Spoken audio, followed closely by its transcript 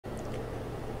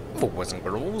Hello boys and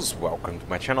girls, welcome to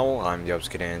my channel. I'm the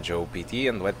Obscure Angel PT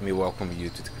and let me welcome you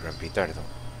to the Grumpy Turtle.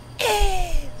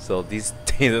 So this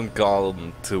didn't go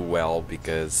too well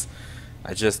because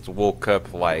I just woke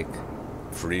up like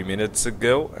 3 minutes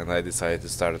ago and I decided to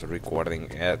start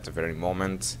recording at the very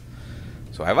moment.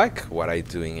 So I like what I'm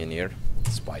doing in here,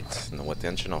 despite no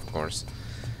attention of course.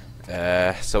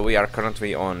 So we are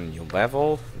currently on new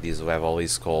level. This level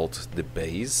is called the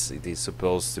base. It is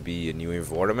supposed to be a new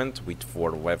environment with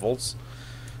 4 levels.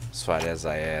 As far as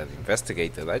I had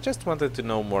investigated, I just wanted to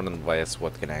know more and less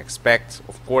what can I expect.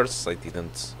 Of course, I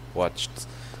didn't watch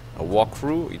a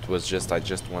walkthrough. It was just I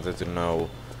just wanted to know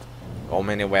how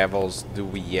many levels do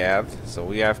we have. So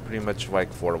we have pretty much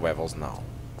like 4 levels now.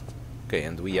 Okay,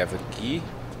 and we have a key.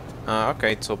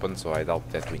 Okay, it's open, so I doubt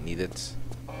that we need it.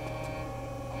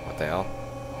 What the hell?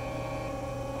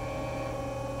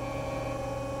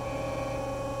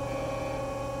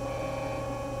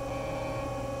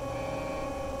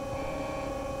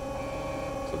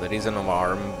 So there is an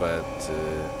alarm, but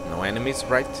no enemies,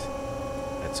 right?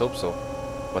 Let's hope so.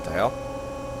 What the hell?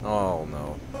 Oh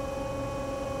no.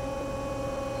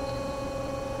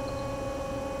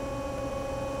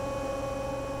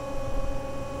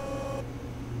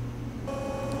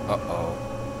 Uh-oh.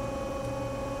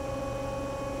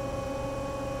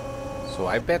 So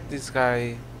I bet this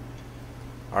guy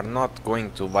are not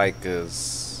going to like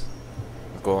us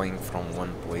going from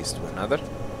one place to another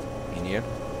in here.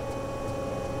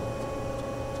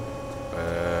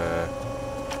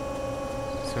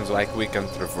 Seems like we can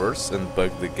traverse and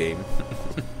bug the game.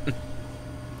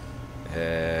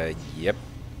 Yep.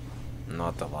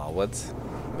 Not allowed.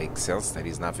 Makes sense, there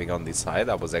is nothing on this side.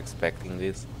 I was expecting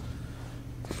this.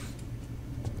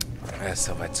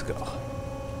 So let's go.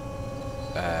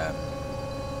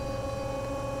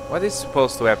 What is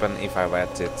supposed to happen if I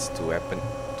let it to happen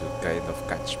to kind of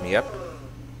catch me up?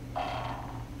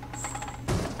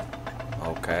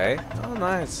 Okay. Oh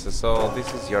nice. So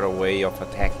this is your way of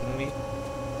attacking me?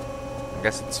 I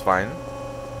guess it's fine.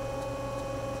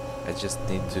 I just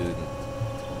need to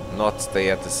not stay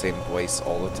at the same place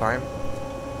all the time.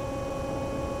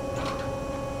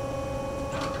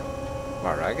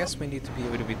 Alright, I guess we need to be a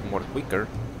little bit more quicker.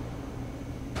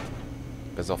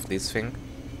 Because of this thing.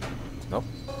 Nope.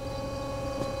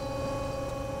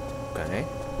 Okay,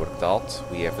 worked out.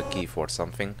 We have a key for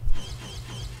something.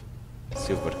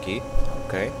 Silver key.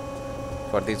 Okay.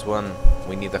 For this one,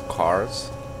 we need the cars.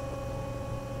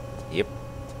 Yep,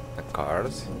 the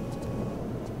cars.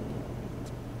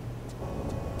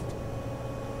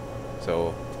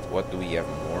 So, what do we have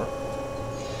more?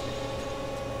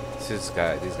 This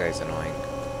guy's annoying.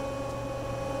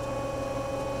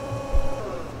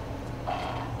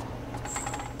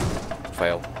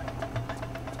 Fail.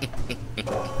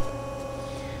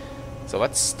 So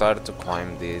let's start to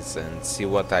climb this and see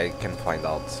what I can find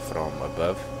out from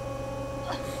above.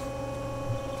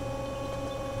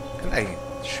 Can I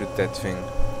shoot that thing?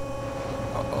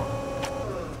 Uh-oh.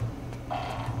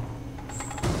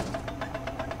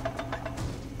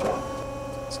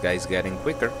 This guy's getting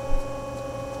quicker.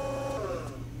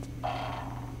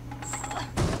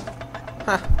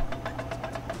 Huh.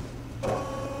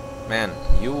 Man,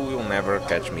 you will never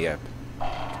catch me up.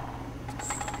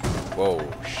 Whoa,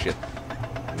 shit.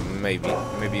 Maybe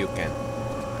you can.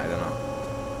 I don't know.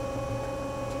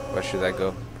 Where should I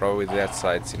go? Probably that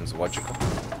side seems logical.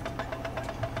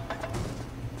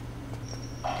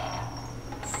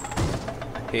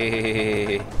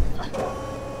 Hey.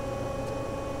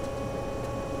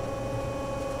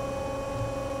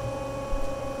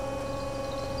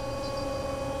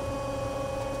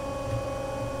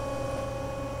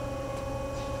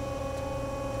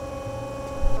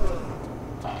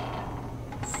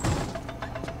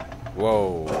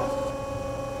 Whoa.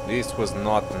 This was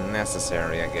not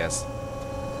necessary, I guess.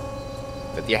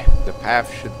 But yeah, the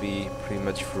path should be pretty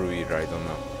much through here, I don't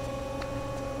know.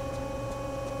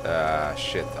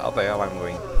 Shit, how the hell I'm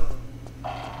going?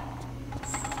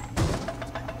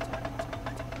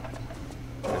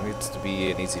 There needs to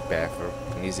be an easy path, or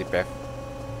an easy path.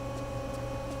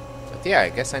 But yeah, I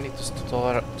guess I need to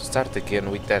start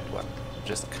again with that one.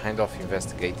 Just kind of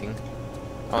investigating.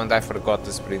 Oh, and I forgot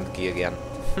the sprint key again.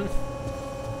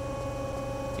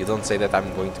 You don't say that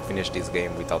I'm going to finish this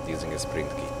game without using a sprint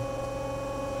key.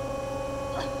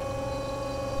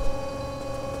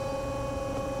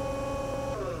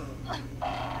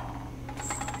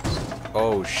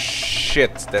 Oh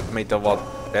shit, that made a lot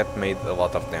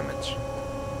of damage.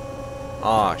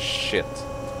 Ah shit.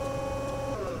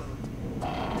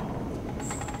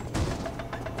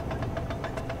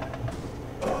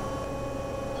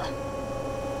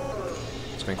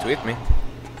 It's going to hit me.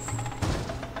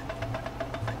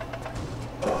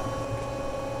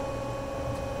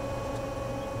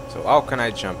 So how can I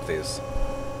jump this?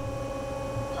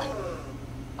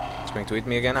 It's going to hit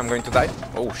me again, I'm going to die.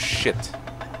 Oh shit.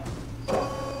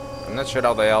 I'm not sure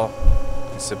how the hell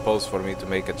it's supposed for me to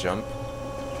make a jump.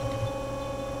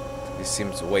 This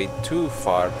seems way too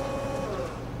far.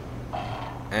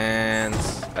 And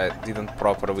I didn't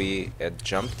properly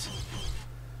jumped.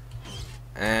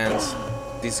 And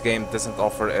this game doesn't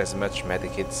offer as much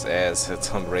medikits as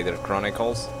Tomb Raider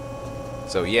Chronicles.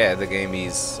 So yeah, the game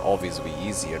is obviously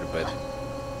easier, but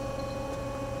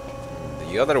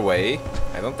the other way,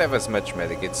 I don't have as much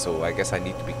medikits, so I guess I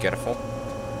need to be careful.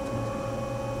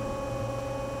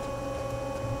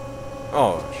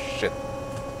 Oh shit.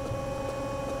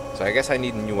 So I guess I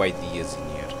need new ideas in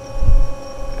here.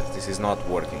 This is not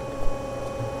working.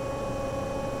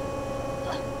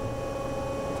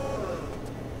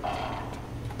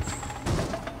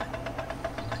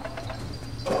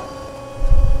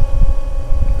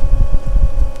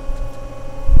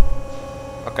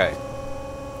 Okay.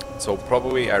 So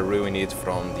probably I ruin it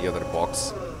from the other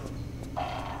box.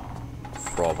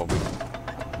 Probably.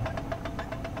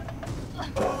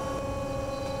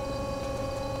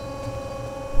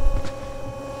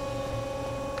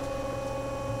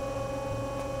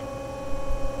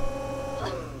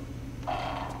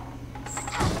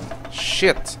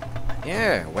 Shit!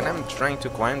 Yeah, when I'm trying to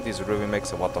climb, this really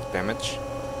makes a lot of damage.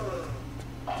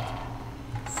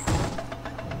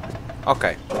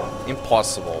 Okay,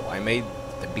 impossible. I made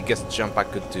the biggest jump I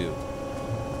could do.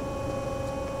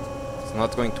 It's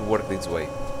not going to work this way.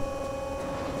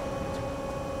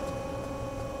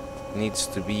 Needs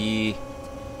to be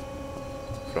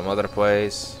from other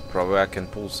place. Probably I can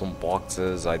pull some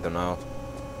boxes, I don't know.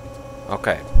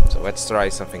 Okay, so let's try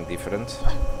something different.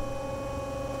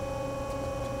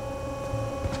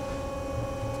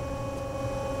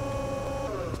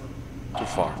 Too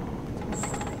far.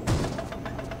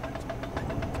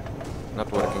 Not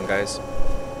working, guys.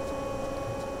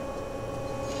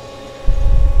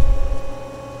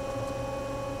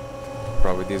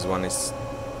 Probably this one is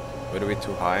a little bit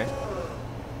too high.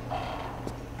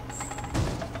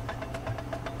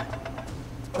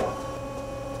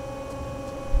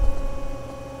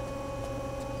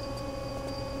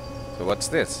 So what's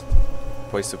this?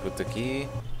 Place to put the key.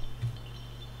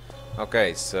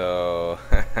 Okay, so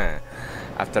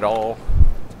after all,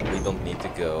 we don't need to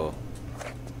go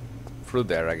through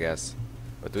there, I guess.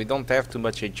 But we don't have too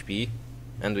much HP,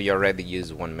 and we already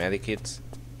used one medikit.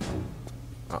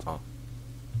 Uh-oh.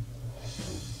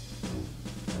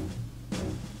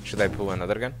 Should I pull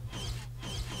another gun?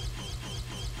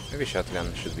 Maybe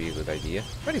shotgun should be a good idea.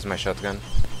 Where is my shotgun?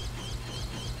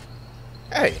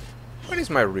 Hey! Where is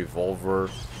my revolver?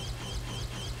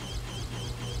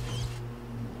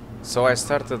 So I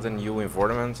started a new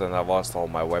environment and I lost all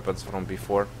my weapons from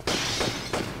before.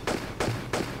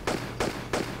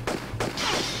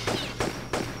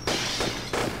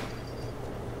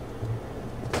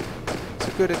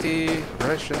 Security,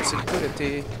 Russian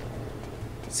security.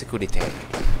 Security.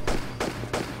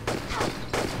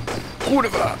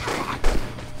 Kurwa!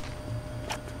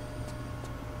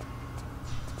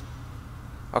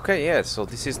 Okay, yeah, so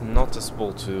this is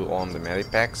noticeable too on the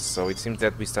medipacks, so it seems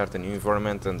that we start a new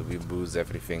environment and we lose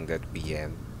everything that we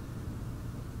had.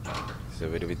 So a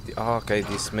little bit... Oh, okay,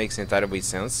 this makes entirely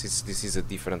sense, this is a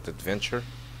different adventure.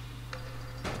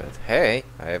 But hey,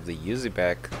 I have the Uzi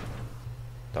back.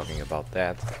 Talking about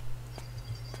that.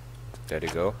 There you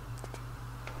go.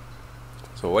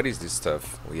 So what is this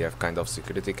stuff? We have kind of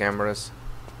security cameras.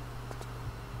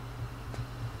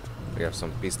 We have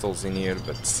some pistols in here,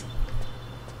 but...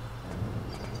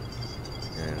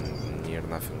 and near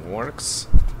nothing works.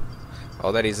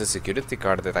 Oh, that is a security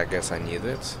card that I guess I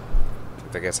needed.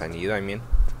 I mean.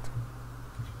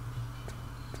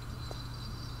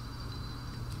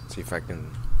 See if I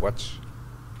can watch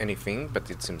anything,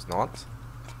 but it seems not.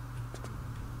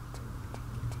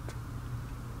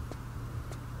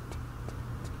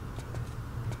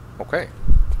 Okay,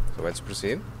 so let's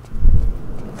proceed.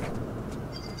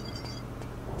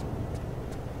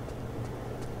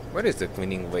 Where is the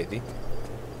cleaning lady?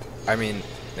 I mean,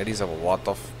 there is a lot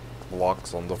of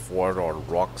blocks on the floor or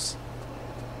rocks.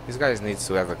 These guys need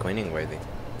to have a cleaning lady.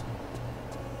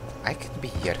 I could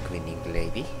be your cleaning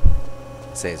lady,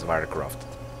 says Lara Croft.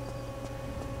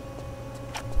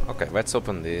 Okay, let's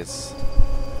open this.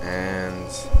 And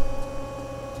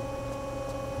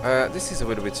this is a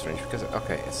little bit strange because,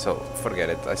 okay, so forget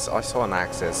it. I saw an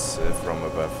access from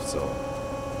above, so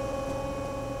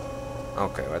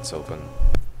okay, let's open.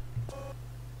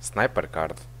 Sniper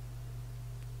card.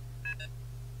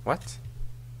 What?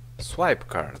 Swipe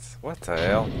card. What the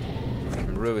hell?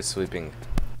 I'm really sweeping.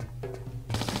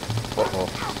 Uh-oh.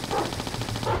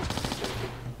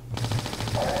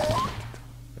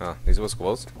 Ah, this was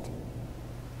close.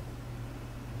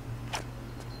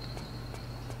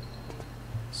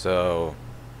 So...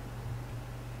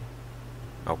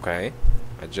 Okay.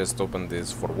 I just opened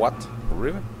this for what?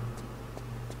 Really?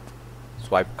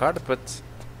 Swipe card, but...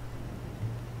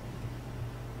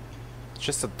 It's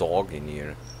just a dog in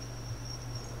here.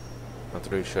 Not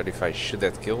really sure if I should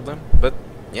have killed them, but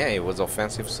yeah, it was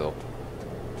offensive, so...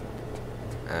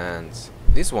 And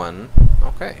this one...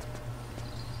 Okay.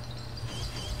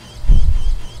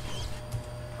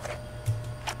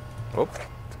 Oh.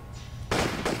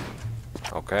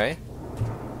 Okay.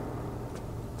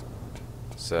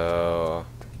 So...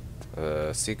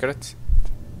 secret.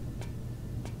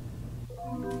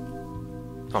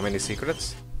 How many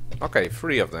secrets? Okay,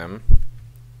 3 of them.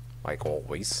 Like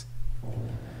always.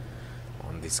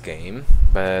 On this game.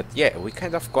 But yeah, we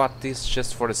kind of got this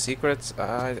just for the secrets.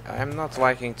 I'm not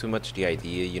liking too much the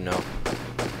idea, you know.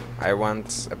 I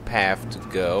want a path to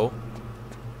go.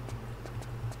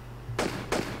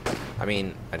 I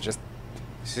mean,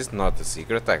 this is not a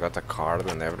secret. I got a card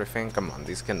and everything. Come on,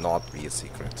 this cannot be a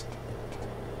secret.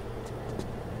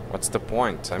 What's the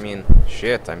point? I mean,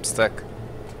 shit, I'm stuck.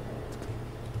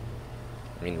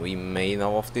 I mean, we may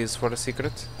know of this for a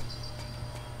secret.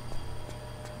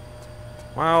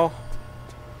 Well,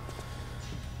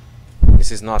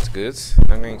 this is not good.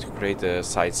 I'm going to create a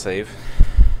side save.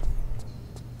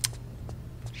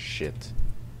 Shit.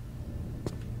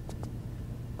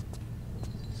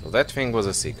 So that thing was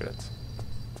a secret.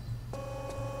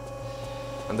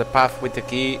 And the path with the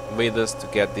key led us to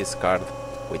get this card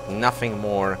with nothing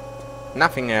more,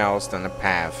 nothing else than a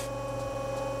path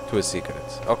to a secret.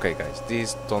 Okay guys,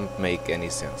 these don't make any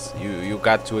sense. You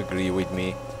got to agree with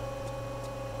me.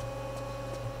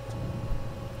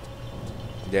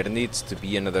 There needs to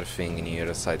be another thing in here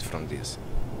aside from this.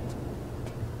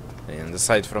 And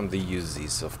aside from the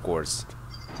uses, of course.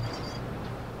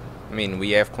 I mean,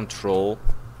 we have control.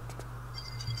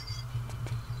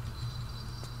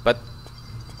 But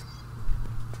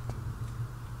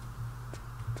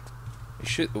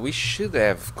we should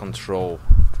have control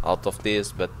out of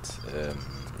this, but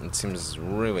it seems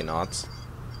really not.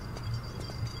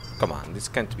 Come on, this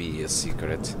can't be a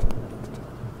secret.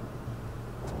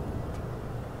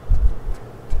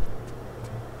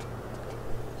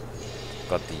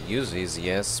 Got the uses,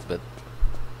 yes, but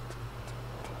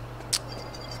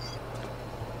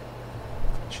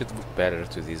should look better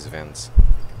to these vents.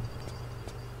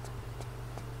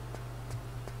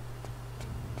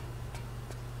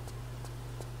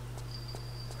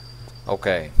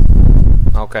 Okay,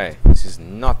 okay, this is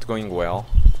not going well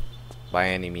by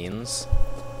any means.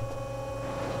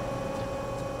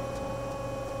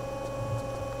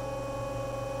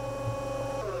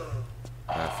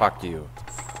 Fuck you.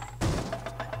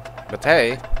 But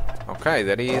hey, okay,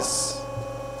 there is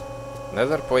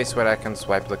another place where I can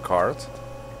swipe the card.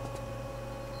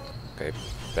 Okay,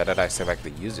 better I select the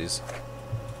uses.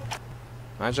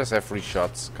 I just have 3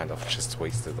 shots, kind of just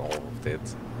wasted all of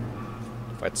it.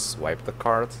 Let's swipe the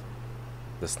card.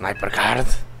 The sniper card.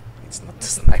 It's not the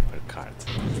sniper card.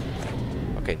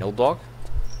 Okay, no dog.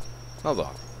 No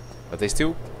dog. But they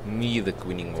still need the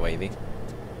queening lady.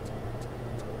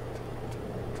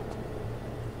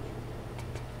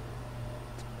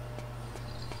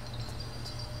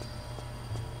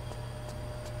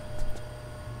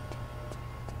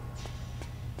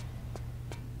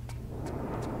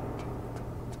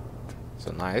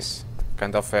 So nice.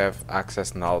 Kind of have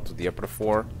access now to the upper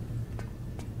floor.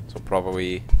 So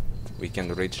probably we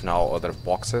can reach now other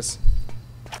boxes.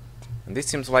 And this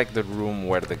seems like the room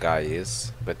where the guy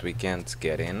is, but we can't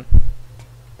get in.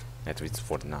 At least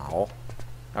for now.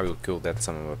 I will kill that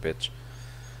son of a bitch.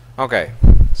 Okay,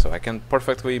 so I can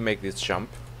perfectly make this jump.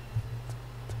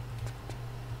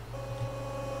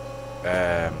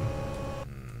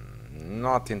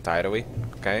 Not entirely,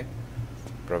 okay.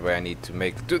 Probably I need to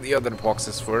make to the other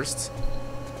boxes first.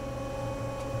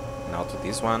 Now to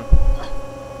this one.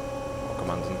 Oh, come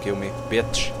on, don't kill me,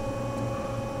 bitch.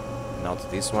 Now to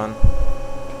this one.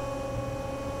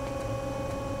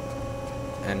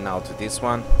 And now to this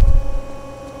one.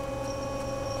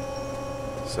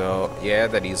 So, yeah,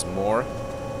 that is more.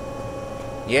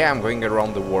 Yeah, I'm going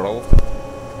around the world.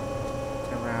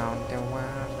 Around the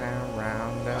world,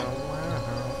 around the world,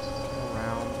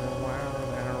 around the world,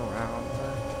 around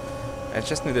the... I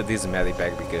just needed this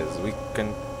medipack because we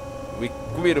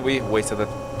clearly wasted a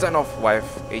ton of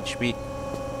life HP.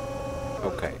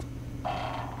 Okay.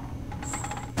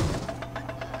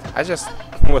 I just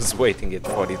was waiting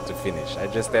for it to finish. I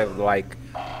just had like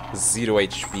 0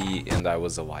 HP and I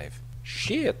was alive.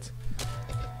 Shit!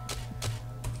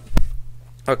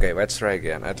 Okay, let's try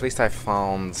again. At least I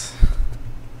found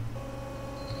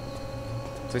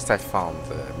the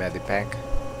medipack.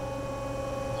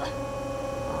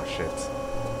 Oh shit.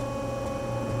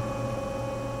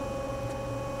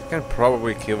 I can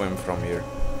probably kill him from here.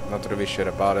 Not really sure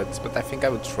about it, but I think I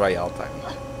would try out. I'm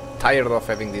tired of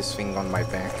having this thing on my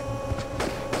back.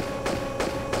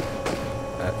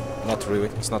 Not really,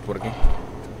 it's not working.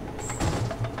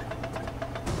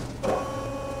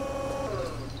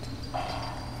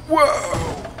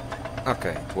 Whoa! Okay,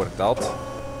 it worked out.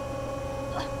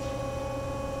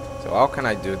 So how can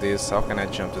I do this? How can I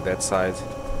jump to that side?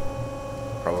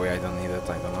 Probably I don't need it,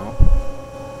 I don't know.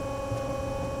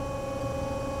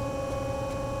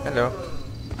 Hello.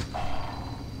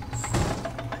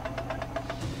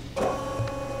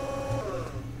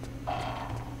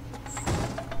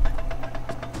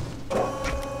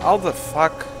 How the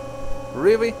fuck?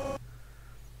 Really?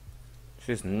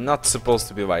 She's not supposed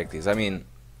to be like this. I mean,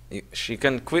 she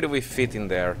can clearly fit in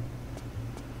there.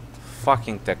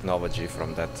 Fucking technology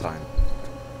from that time.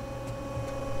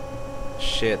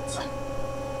 Shit.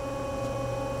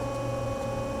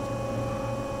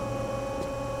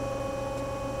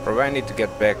 Probably I need to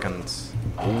get back and...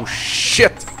 Oh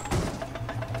shit!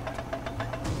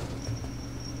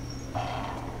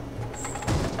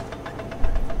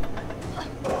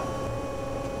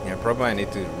 Yeah, probably I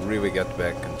need to really get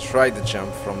back and try to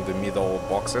jump from the middle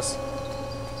boxes.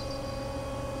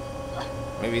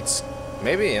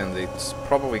 Maybe, and it's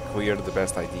probably clear the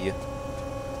best idea.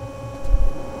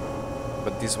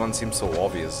 But this one seems so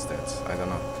obvious that I don't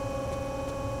know.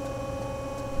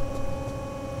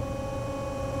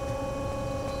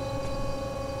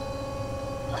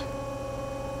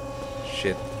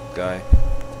 Shit, guy.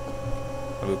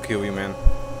 I will kill you, man.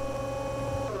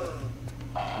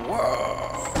 Whoa!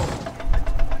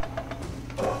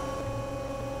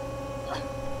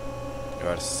 You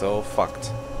are so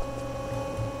fucked.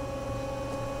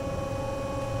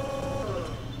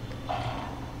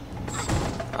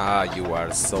 Ah, you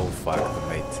are so fucked,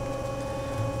 mate.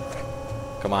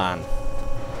 Come on.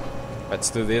 Let's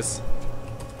do this.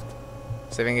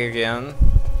 Saving again,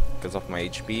 because of my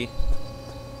HP.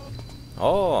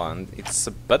 Oh, and it's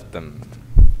a button.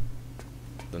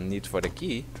 The need for the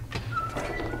key.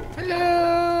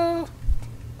 Hello!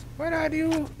 Where are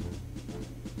you?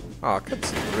 Oh, I can't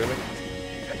see you, really.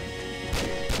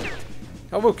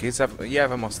 Oh look, you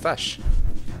have a mustache.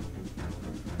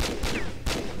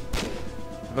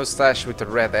 Mustache with the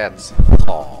red ads.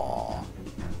 Aww.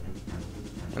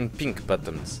 And pink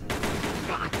buttons.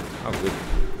 Oh, good.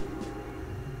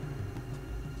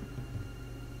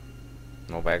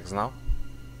 No bags now.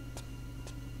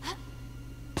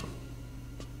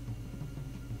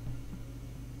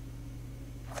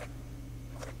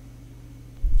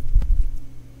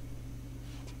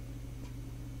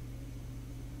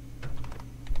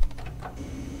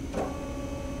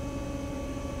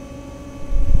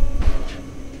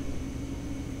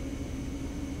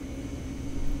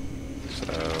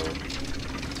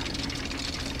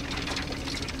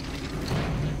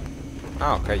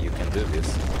 Oh, okay, you can do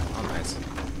this. Oh, nice.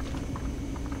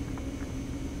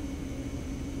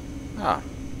 Ah,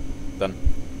 done.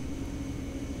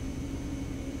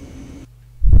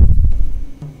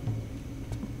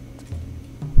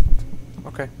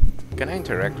 Okay, can I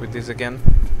interact with this again?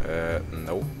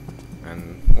 No.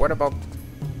 And what about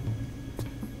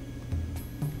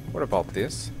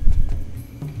this?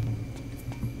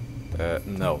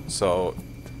 No. So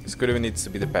this could even needs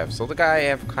to be the path. So the guy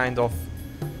have kind of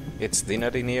it's dinner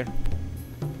in here.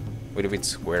 A little bit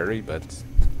squarey, but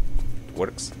it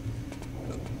works.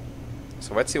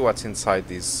 So let's see what's inside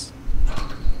this.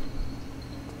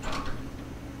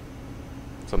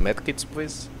 So medkits,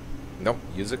 please. No,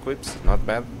 user clips, not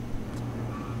bad.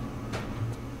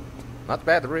 Not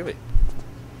bad, really.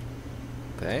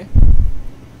 Okay.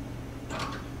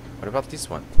 What about this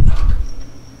one?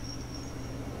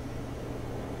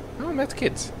 Oh,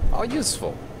 medkit. How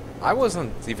useful. I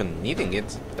wasn't even needing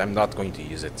it, but I'm not going to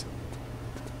use it.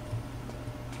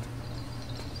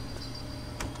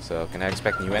 So, can I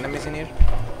expect new enemies in here?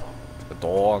 The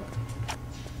dog.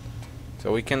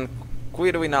 So we can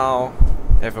clearly now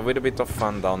have a little bit of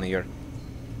fun down here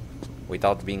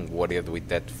without being worried with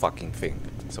that fucking thing.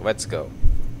 So let's go.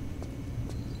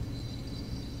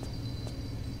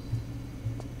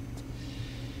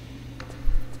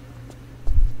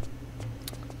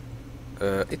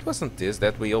 It wasn't this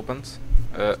that we opened.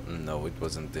 No, it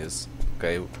wasn't this.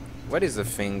 Okay, what is the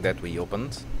thing that we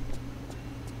opened?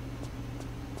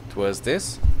 It was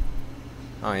this?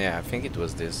 Oh yeah, I think it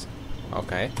was this.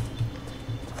 Okay.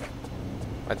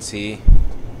 Let's see.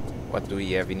 What do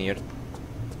we have in here?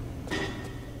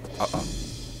 Uh-oh.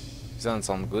 This doesn't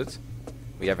sound good.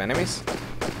 We have enemies?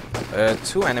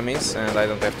 2 enemies, and I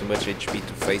don't have too much HP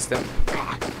to face them.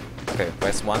 Okay,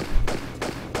 last one.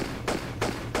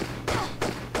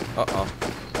 Uh-oh.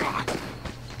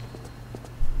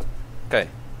 Okay,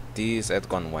 these had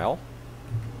gone well.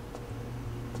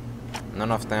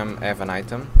 None of them have an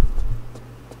item.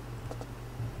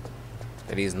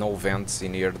 There is no vents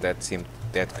in here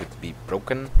that could be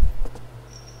broken.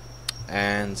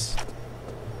 And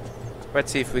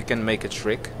let's see if we can make a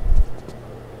trick.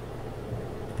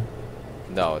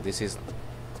 No,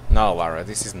 no, Lara,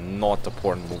 this is not a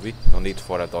porn movie. No need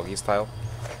for a doggy style.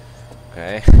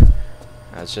 Okay.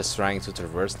 I was just trying to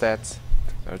traverse that.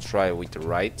 I'll try with the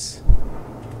right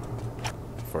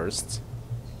first.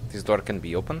 This door can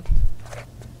be opened.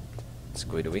 It's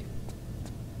going to be.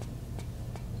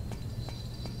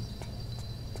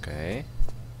 Okay.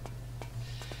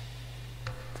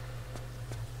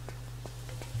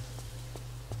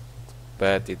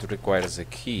 But it requires a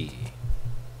key.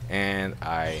 And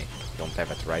I don't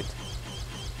have it right.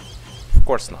 Of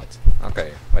course not.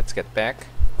 Okay, let's get back.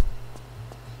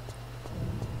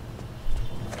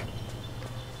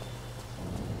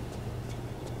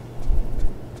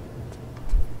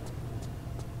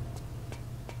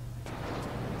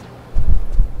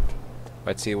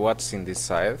 Let's see what's in this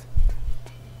side.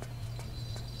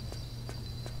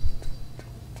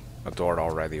 A door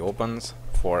already opens.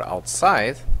 For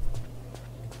outside.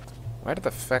 Where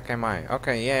the fuck am I?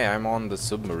 Okay, yeah, I'm on the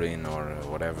submarine or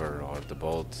whatever, or the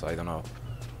boat, I don't know.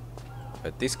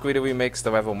 But this clearly makes the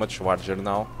level much larger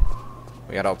now.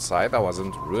 We are outside, I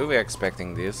wasn't really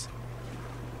expecting this.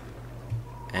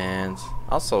 And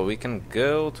also we can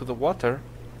go to the water.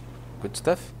 Good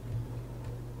stuff.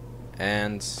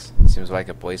 And seems like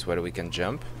a place where we can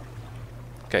jump.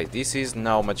 Okay, this is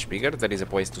now much bigger. There is a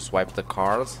place to swipe the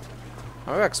cars.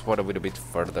 I'll explore a little bit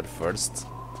further first.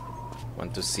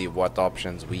 Want to see what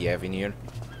options we have in here.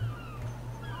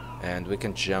 And we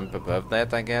can jump above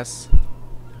that, I guess.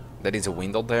 There is a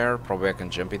window there. Probably I can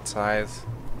jump inside.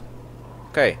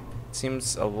 Okay,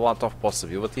 seems a lot of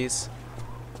possibilities.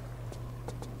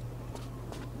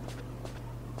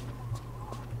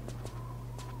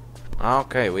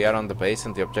 Okay, we are on the base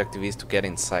and the objective is to get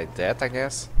inside that, I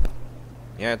guess.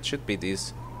 Yeah, it should be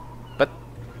this. But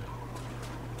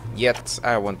yet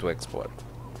I want to explore.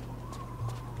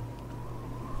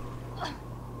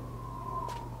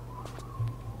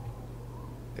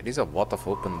 There is a lot of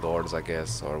open doors, I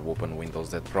guess, or open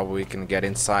windows that probably can get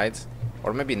inside.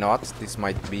 Or maybe not, this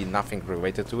might be nothing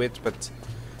related to it, but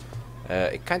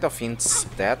it kind of hints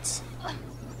that.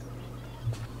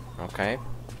 Okay.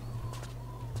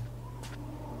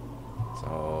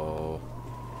 So...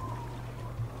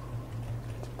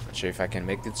 not sure if I can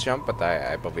make this jump, but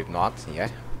I believe not, yeah.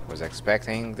 Was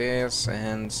expecting this,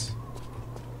 and...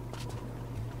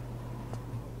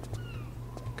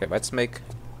 okay, let's make...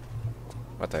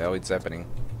 what the hell is happening?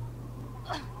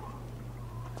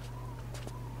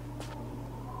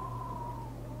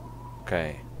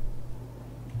 Okay.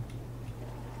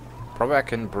 Probably I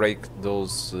can break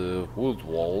those wood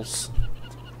walls.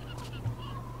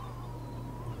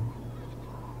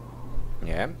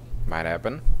 Yeah, might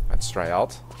happen. Let's try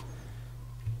out.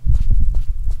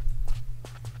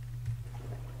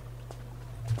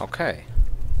 Okay.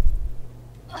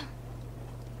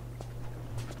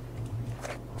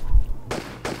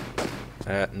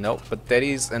 No, but there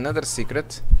is another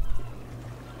secret.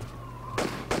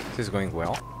 This is going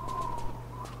well.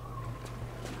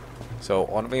 So,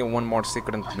 only one more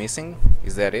secret missing.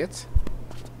 Is that it?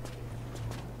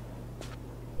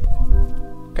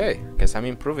 Okay, guess I'm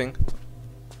improving.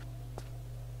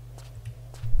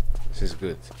 This is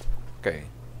good. Okay.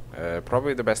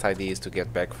 Probably the best idea is to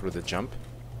get back through the jump.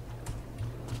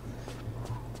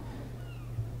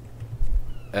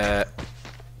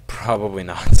 Probably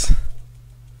not.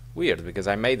 Weird, because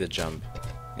I made the jump.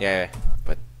 Yeah,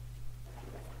 but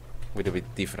a little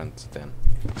bit different then.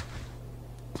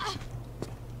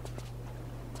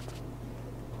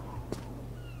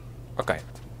 Okay.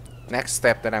 Next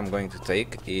step that I'm going to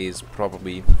take is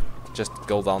probably just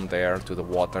go down there to the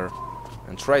water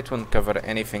and try to uncover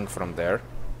anything from there.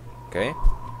 Okay.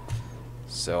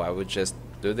 So I would just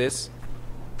do this.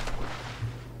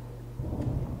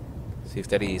 See if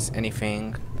there is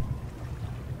anything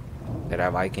that I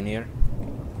like in here.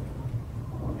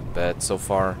 But so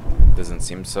far doesn't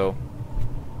seem so.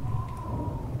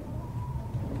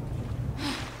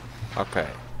 Okay.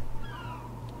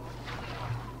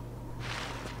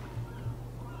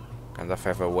 Kind of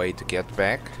have a way to get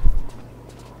back.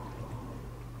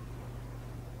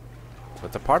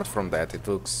 But apart from that, it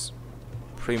looks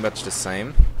pretty much the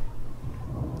same.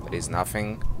 There is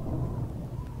nothing.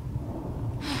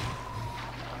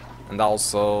 And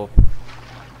also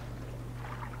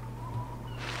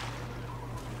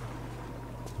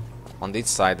on this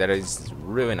side there is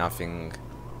really nothing.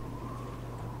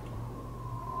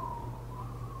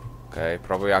 Okay,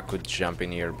 probably I could jump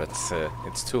in here, but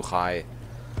it's too high.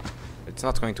 It's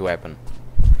not going to happen.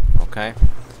 Okay,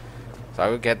 so I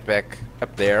will get back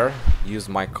up there, use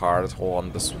my card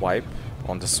on the swipe,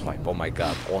 oh my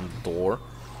god, on the door.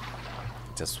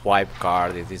 It's a swipe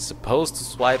card, it is supposed to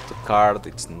swipe the card,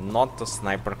 it's not a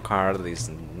sniper card, it's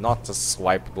not a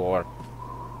swipe door.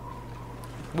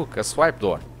 Look, a swipe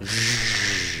door.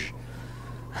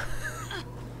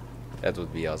 That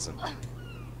would be awesome.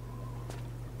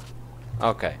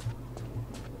 Okay,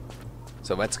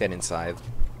 so let's get inside.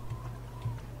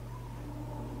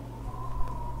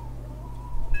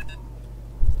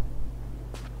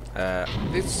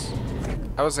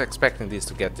 I was expecting this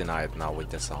to get denied now with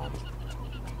the sound.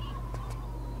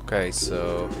 Okay,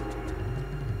 so...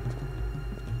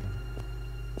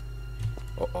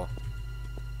 Uh-oh.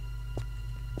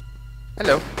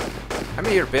 Hello. I'm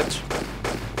here, bitch.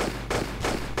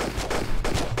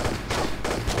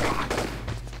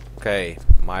 Okay,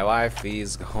 my life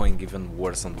is going even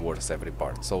worse and worse every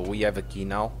part. So we have a key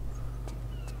now.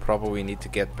 Probably need to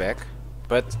get back.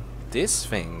 But this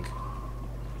thing...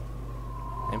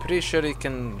 I'm pretty sure it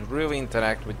can really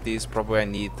interact with this. Probably I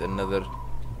need another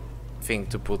thing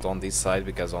to put on this side,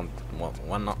 because on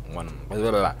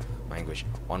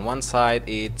on one side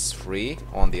it's 3,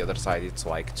 on the other side it's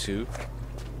like 2.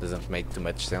 Doesn't make too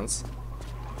much sense.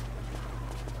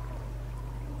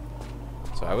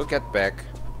 So I will get back.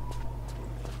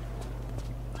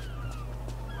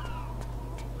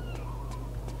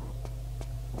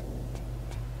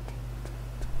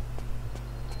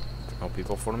 No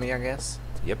people for me, I guess.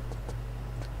 Yep.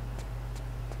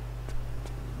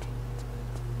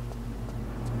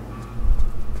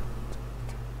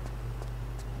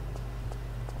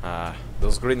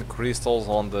 Those green crystals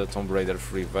on the Tomb Raider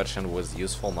 3 version was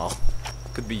useful now.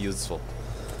 Could be useful.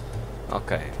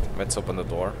 Okay, let's open the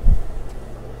door.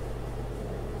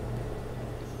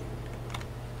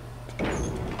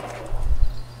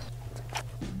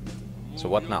 So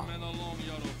what now?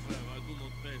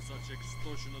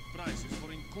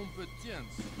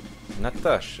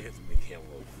 Natasha.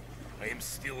 I am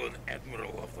still an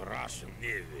admiral of the Russian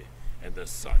Navy, and as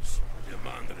such,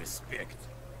 demand respect.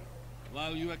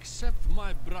 While you accept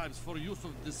my bribes for use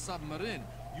of the submarine,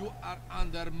 you are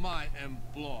under my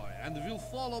employ and will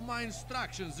follow my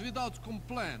instructions without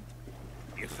complaint.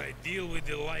 If I deal with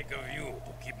the like of you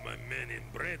to keep my men in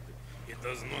bread, it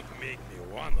does not make me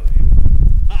one of you.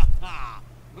 Ha ha!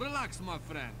 Relax, my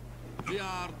friend. We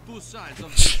are two sides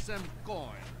of the same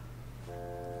coin.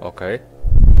 Okay.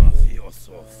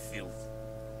 Mafioso filth.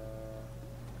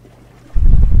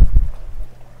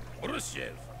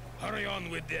 Khrushchev, hurry on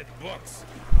with that box.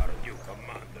 Our new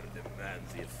commander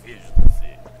demands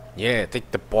efficiency. Yeah,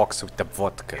 take the box with the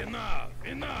vodka. Enough,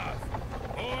 enough.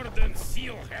 Board and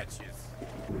seal hatches.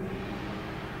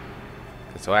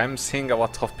 So I'm seeing a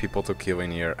lot of people to kill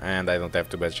in here, and I don't have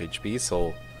too much HP,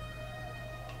 so...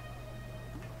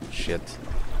 Shit.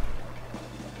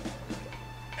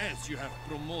 As you have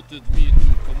promoted me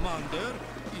to commander,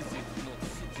 is it not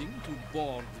fitting to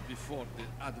board before the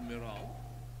admiral?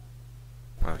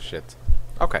 Oh shit.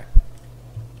 Okay.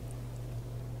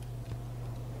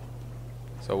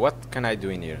 So what can I do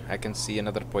in here? I can see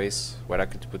another place where I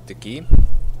could put the key.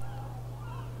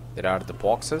 There are the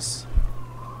boxes.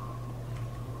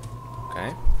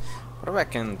 Okay. What I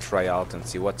can try out and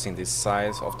see what's in this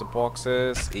side of the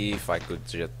boxes, if I could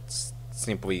just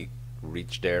simply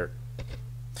reach there.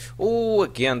 Oh,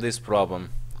 again this problem.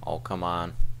 Oh, come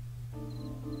on.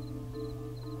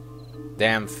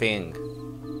 Damn thing.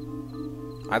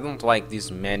 I don't like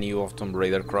this menu of Tomb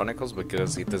Raider Chronicles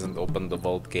because it doesn't open the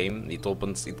vault game.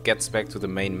 It gets back to the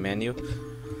main menu.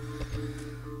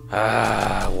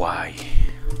 Why?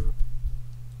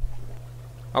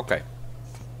 Okay.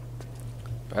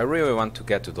 I really want to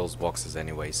get to those boxes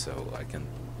anyway, so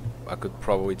I could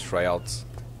probably try out.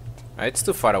 It's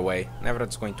too far away. Never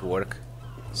it's going to work.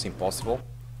 It's impossible.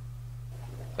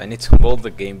 I need to load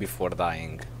the game before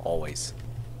dying, always.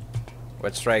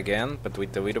 Let's try again, but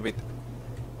with a little bit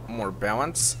more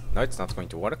balance. No, it's not going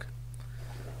to work.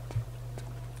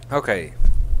 Okay,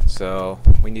 so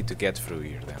we need to get through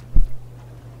here then.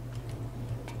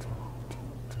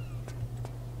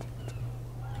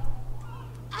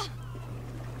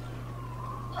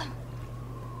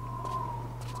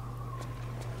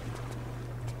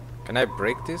 Can I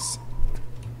break this?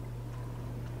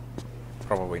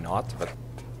 Probably not, but...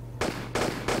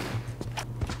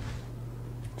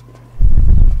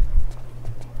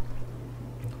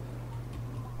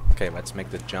 Okay, let's make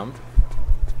the jump.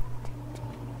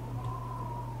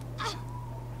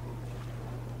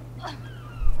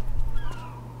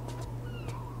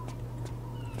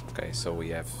 Okay, so we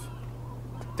have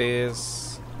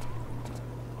this.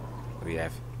 We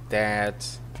have that.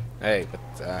 Hey,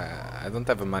 but I don't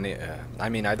have a money. I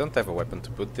mean, I don't have a weapon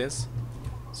to put this.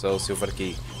 So silver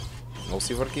key. No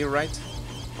silver key, right?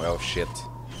 Well, shit.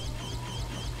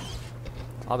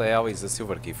 How the hell is the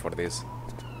silver key for this?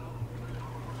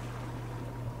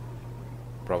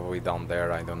 Probably down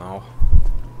there, I don't know.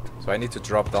 So I need to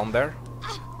drop down there?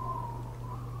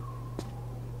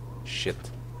 Shit.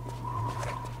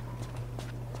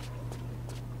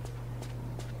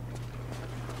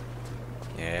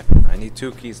 Yeah, I need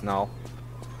 2 keys now.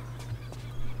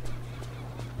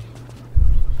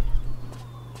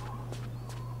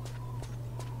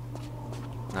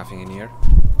 Nothing in here.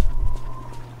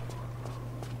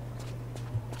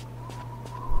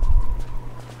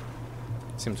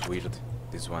 Seems weird,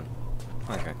 this one.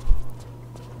 Okay.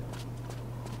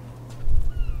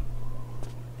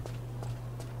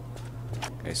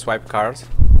 Okay, swipe card.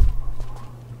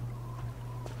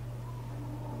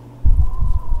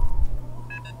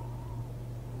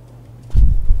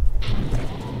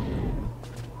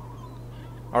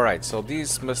 Alright, so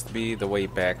this must be the way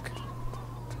back.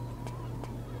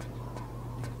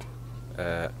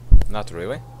 Not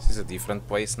really. This is a different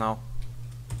place now.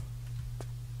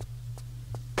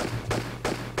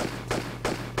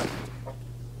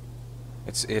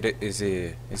 Is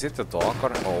it a dog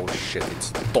or oh shit,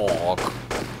 it's a dog.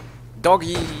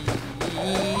 Doggy.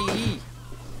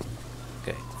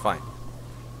 Okay, fine.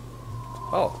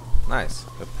 Oh, nice.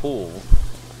 A pool.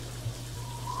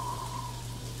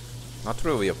 Not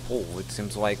really a pool, it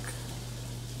seems like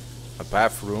a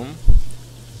bathroom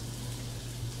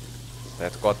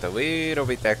that got a little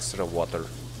bit extra water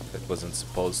that wasn't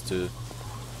supposed to.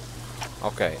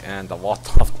 Okay, and a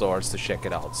lot of doors to check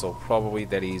it out, so probably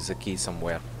there is a key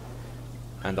somewhere.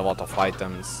 And a lot of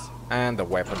items, and a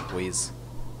weapon, please.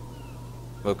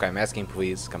 Look, I'm asking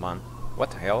please, come on.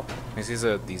 What the hell? This is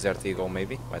a desert eagle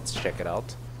maybe? Let's check it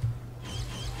out.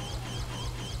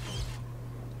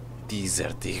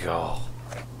 Desert eagle.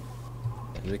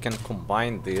 And we can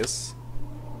combine this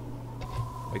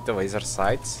with the laser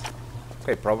sights.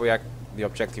 Okay, probably the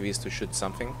objective is to shoot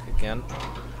something again.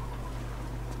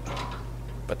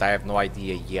 But I have no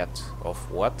idea yet of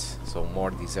what. So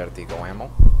more desert eagle ammo.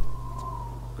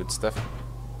 Good stuff.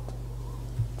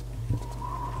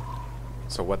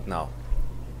 So what now?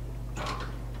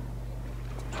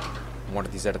 More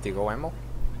desert eagle ammo?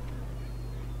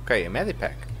 Okay, a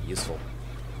medipack. Useful.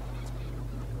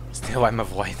 Still I'm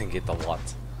avoiding it a lot.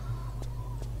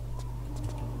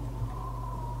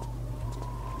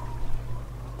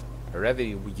 I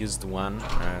already used one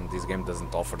and this game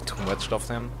doesn't offer too much of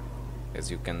them,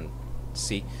 as you can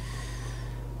see.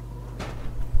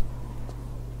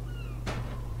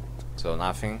 So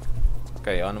nothing.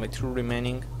 Okay, only 2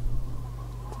 remaining.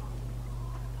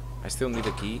 I still need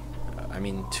a key. I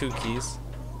mean 2 keys.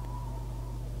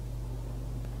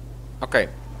 Okay,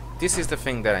 this is the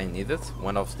thing that I needed.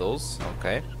 One of those.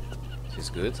 Okay, this is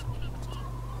good.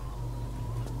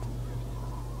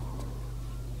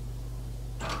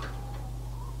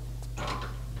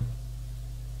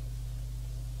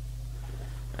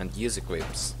 And use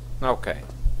equips. Okay.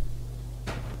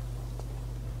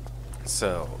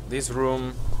 So this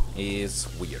room is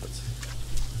weird.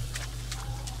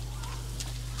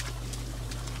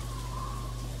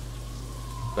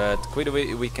 But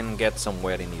clearly we can get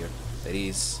somewhere in here. There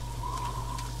is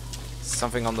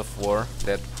something on the floor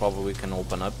that probably can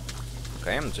open up.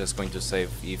 Okay, I'm just going to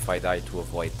save if I die to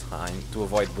avoid time, to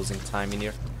avoid losing time in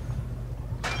here.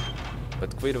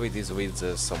 But clearly this leads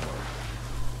us somewhere.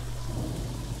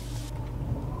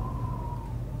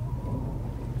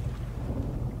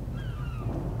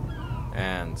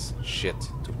 And shit,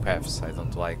 2 paths. I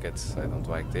don't like it. I don't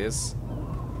like this.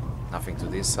 Nothing to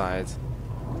this side.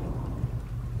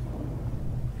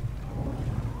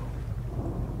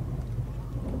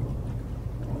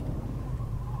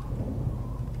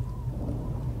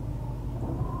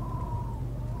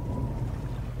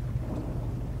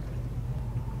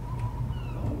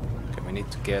 Okay, we need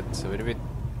to get a little bit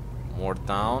more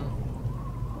down.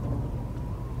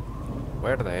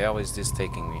 Where the hell is this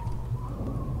taking me?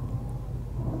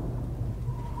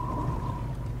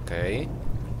 Okay.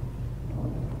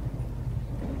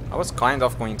 I was kind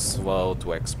of going slow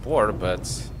to explore,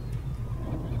 but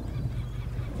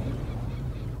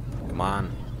come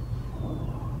on.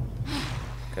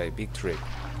 Okay, big trick.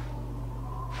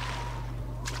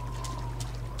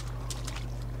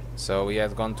 So we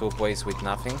had gone to a place with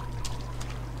nothing.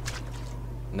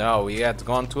 No, we had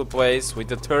gone to a place with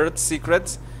the third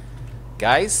secret.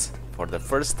 Guys, for the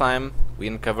first time, we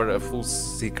uncover a full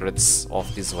secrets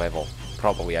of this level.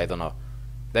 Probably, I don't know.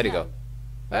 There you go.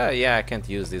 Yeah, I can't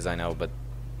use this, I know, but...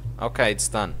 Okay, it's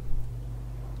done.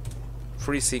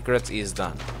 Free secrets is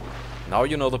done. Now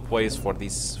you know the place for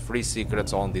these free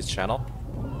secrets on this channel.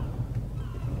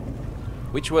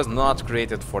 Which was not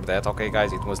created for that, okay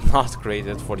guys, it was not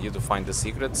created for you to find the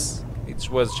secrets. It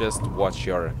was just to watch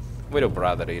your little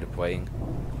brother here playing.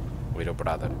 Little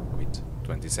brother with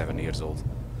 27 years old.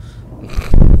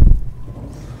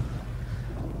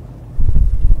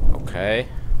 Okay.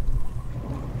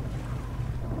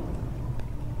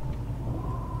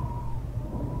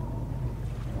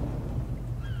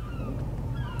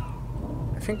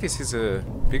 I think this is a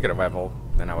bigger level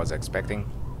than I was expecting.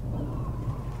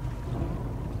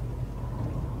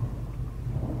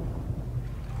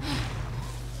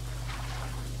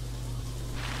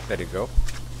 There you go.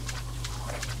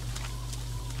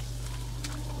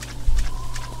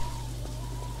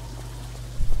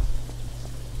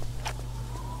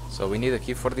 So we need a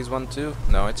key for this one too?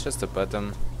 No, it's just a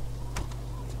button.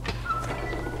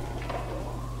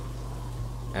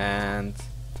 And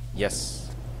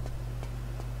yes.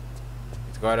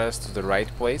 It got us to the right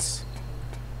place.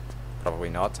 Probably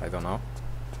not, I don't know.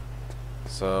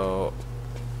 So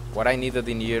what I needed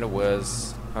in here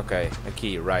was... Okay, a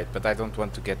key, right, but I don't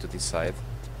want to get to this side.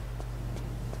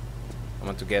 I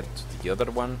want to get to the other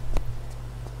one.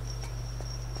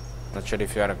 Not sure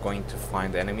if you are going to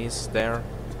find enemies there.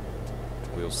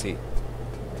 We'll see.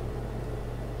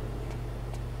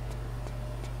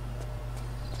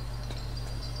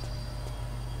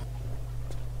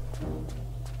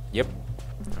 Yep.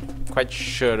 Quite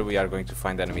sure we are going to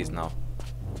find enemies now.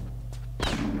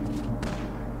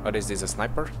 What is this, a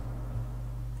sniper?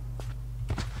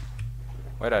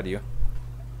 Where are you?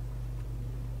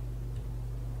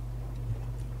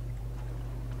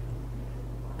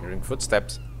 Hearing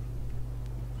footsteps.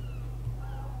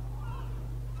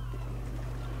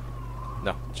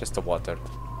 No, just the water.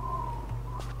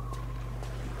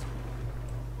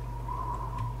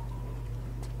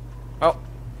 Oh,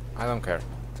 I don't care.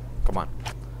 Come on.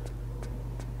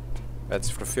 Let's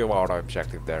fulfill our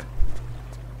objective there.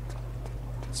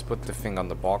 Let's put the thing on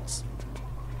the box.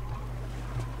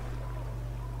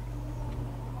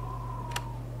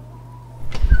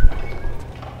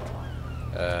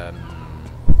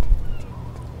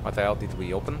 What the hell did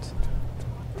we open?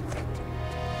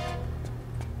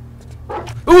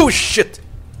 Oh shit!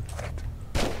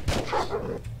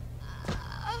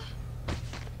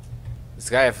 This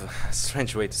guy has a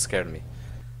strange way to scare me.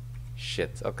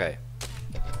 Shit, okay.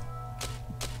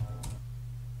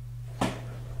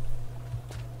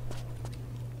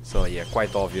 So yeah,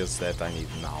 quite obvious that I need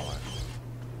now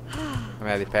a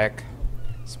medipack.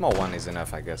 Small one is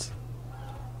enough, I guess.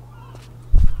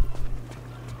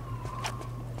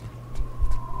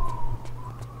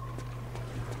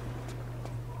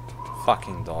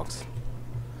 Fucking dogs.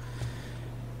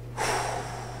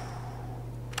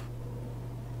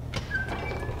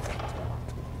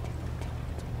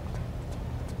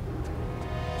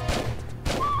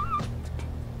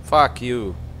 Fuck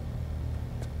you.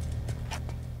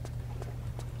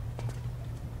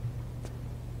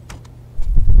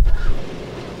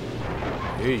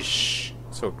 Eesh,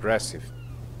 so aggressive.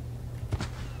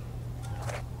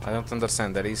 I don't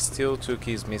understand. There is still 2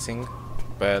 keys missing,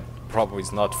 but probably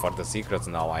it's not for the secrets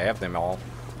now. I have them all.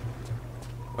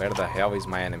 Where the hell is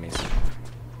my enemies?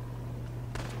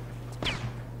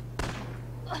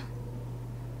 I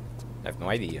have no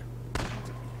idea.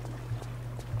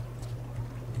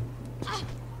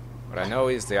 What I know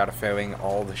is they are failing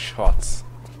all the shots.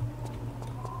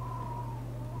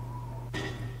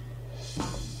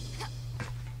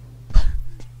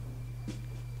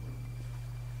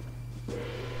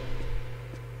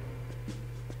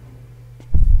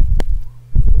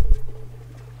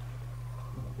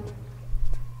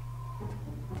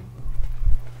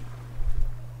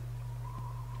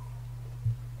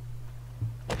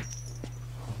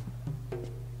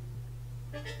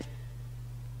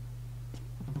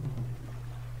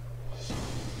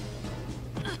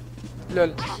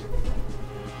 Lol.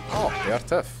 Oh, they are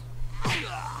tough.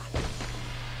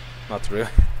 Not really.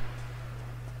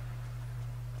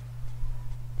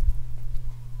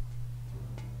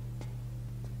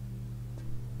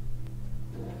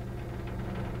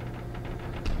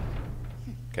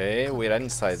 Okay, we're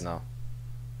inside now.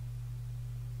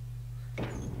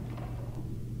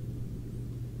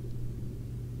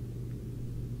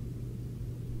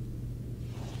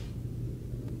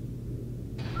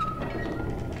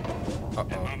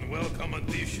 An unwelcome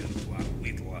addition to our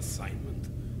little assignment.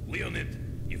 Leonid,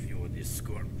 if you would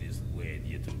escort this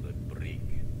lady to the brig.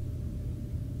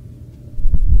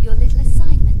 Your little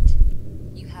assignment?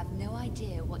 You have no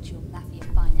idea what your mafia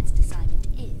financed assignment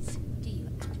is, do you,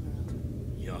 Admiral?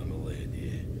 Young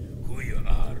lady, who you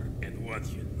are and what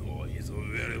you know is of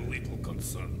very little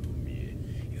concern to me.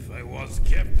 If I was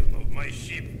captain of my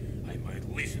ship, I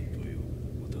might listen to you,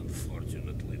 but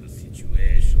unfortunately the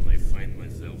situation I find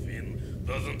myself in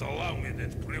doesn't allow me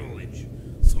that privilege.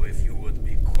 So if you would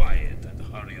be quiet and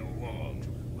hurry along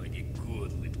like a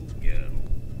good little girl.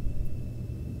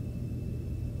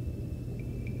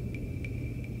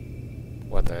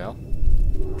 What the hell?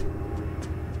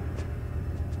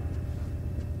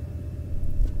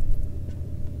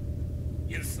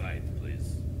 Inside,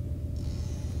 please.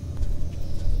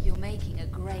 You're making a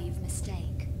grave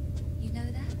mistake. You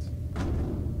know that?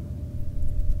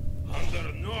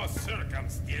 Under no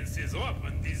circumstances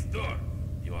open this door.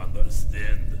 You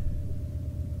understand?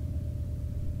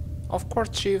 Of course,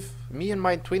 Chief. Me and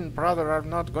my twin brother are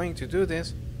not going to do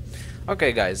this.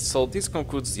 Okay guys, so this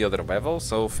concludes the other level,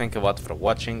 so thank you a lot for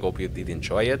watching, hope you did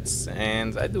enjoy it,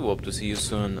 and I do hope to see you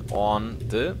soon on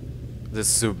the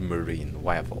submarine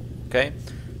level, okay?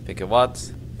 Thank you a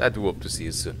lot, I do hope to see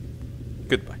you soon.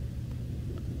 Goodbye.